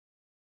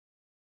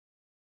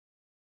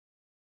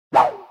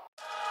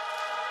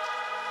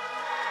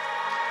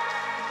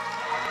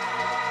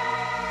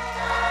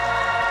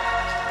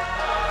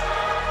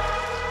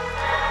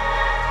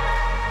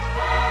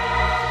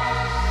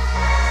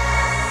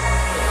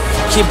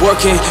Keep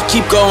working,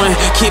 keep going,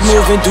 keep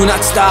moving, do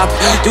not stop.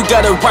 You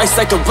gotta rise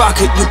like a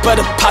rocket, you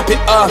better pop it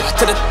up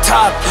to the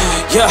top.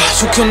 Yeah,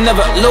 you can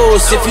never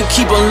lose if you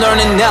keep on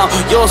learning now.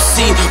 You'll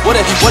see what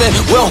it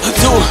will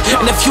do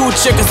in the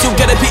future, cause you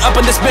gotta be up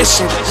on this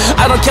mission.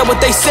 I don't care what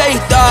they say,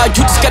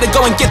 you just gotta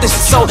go and get this.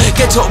 So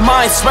get your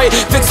mind straight,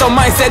 fix your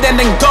mindset and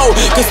then go.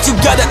 Cause you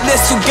gotta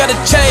list, you gotta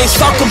change.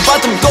 Talk about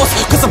them ghosts,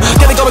 cause I'm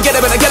gonna go and get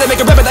it, but I gotta make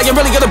a rabbit. I ain't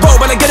really gonna roll,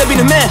 but I gotta be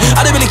the man.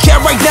 I don't really care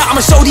right now,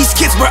 I'ma show these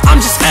kids where I'm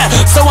just at.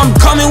 So I'm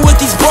coming with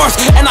these bars,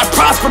 and I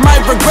prosper my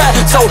regret.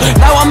 So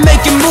now I'm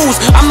making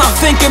moves, I'm not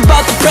thinking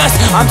about the best.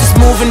 I'm just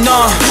moving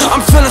on,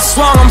 I'm feeling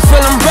strong, I'm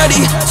feeling ready.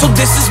 So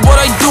this is what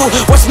I do,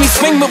 watch me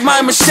swing with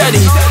my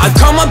machete. I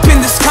come up in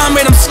this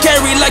combat, I'm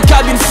scary like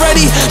I've been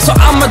Freddy. So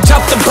I'ma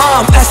drop the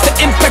bomb, as the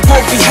impact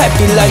won't be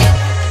heavy like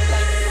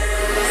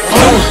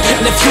in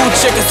the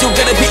future, cause you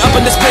gotta be up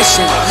on this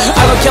mission.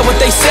 I don't care what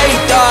they say,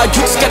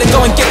 you just gotta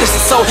go and get this.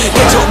 So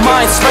get your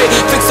mind straight,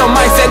 fix your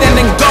mindset and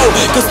then go.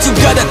 Cause you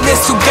gotta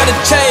list, you gotta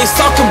change.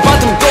 Talking about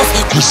them ghosts,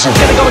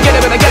 gotta go and get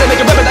it, but I gotta make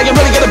a rabbit. I ain't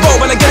really gonna roll,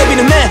 but I gotta be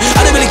the man.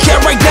 I don't really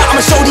care right now,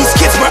 I'ma show these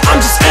kids where I'm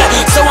just at.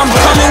 So I'm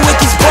coming with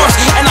these bars,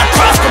 and I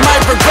prosper my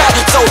regret.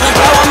 So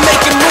now I'm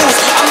making moves,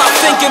 I'm not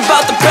thinking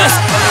about the best.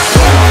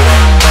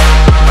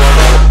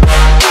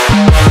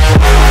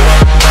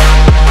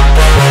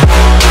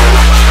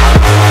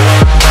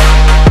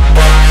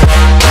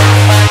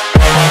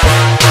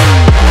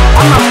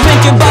 I'm not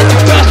thinking about the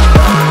best.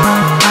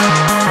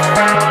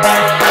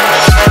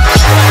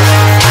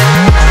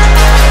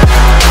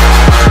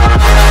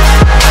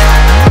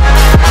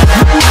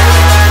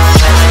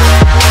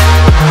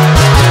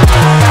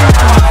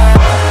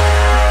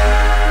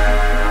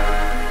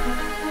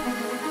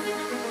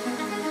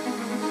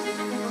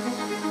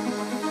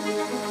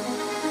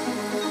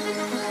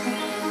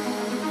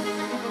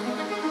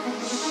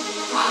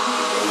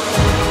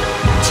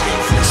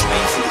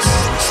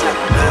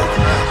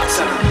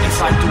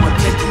 If I do a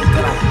kicking,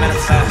 then I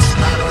manifest.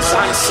 Cause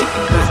I ain't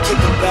sitting back,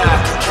 kicking back,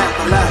 I can't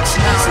relax.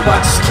 So I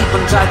just keep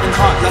on driving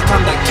hard like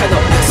I'm that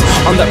kettle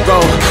on that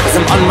road, cause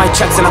I'm on my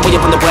tracks and I'm way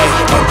up on the way.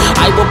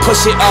 I will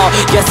push it all,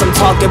 yes I'm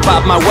talking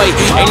about my way.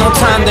 Ain't no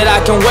time that I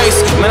can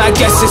waste, man I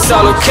guess it's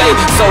all okay.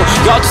 So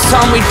y'all just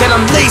tell me that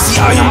I'm lazy,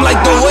 I am like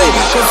the way.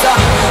 Cause I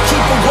keep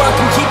on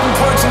working, keep on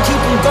working,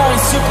 keep on going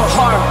super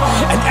hard.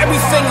 And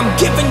everything I'm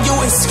giving you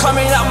is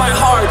coming out my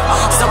heart.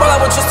 So while I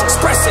will just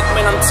express it,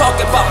 man I'm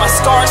talking about my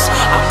scars.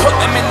 I put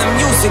them in the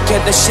music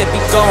and the shit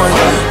be going.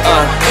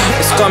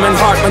 It's coming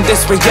hard when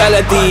this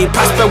reality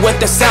prosper with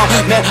the sound,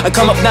 man I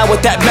come up now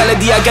with that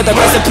melody. I got the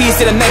recipes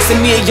to the next to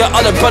me and your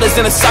other brothers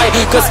in the sight.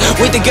 Cause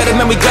we together,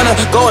 man we gonna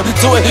go and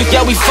do it.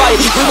 Yeah we fight,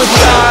 we would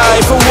die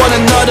for one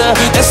another,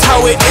 that's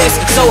how it is.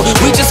 So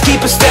we just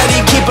keep it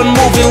steady, keep it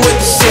moving with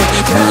the shit.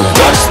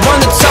 Y'all just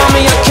wanna tell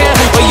me I can't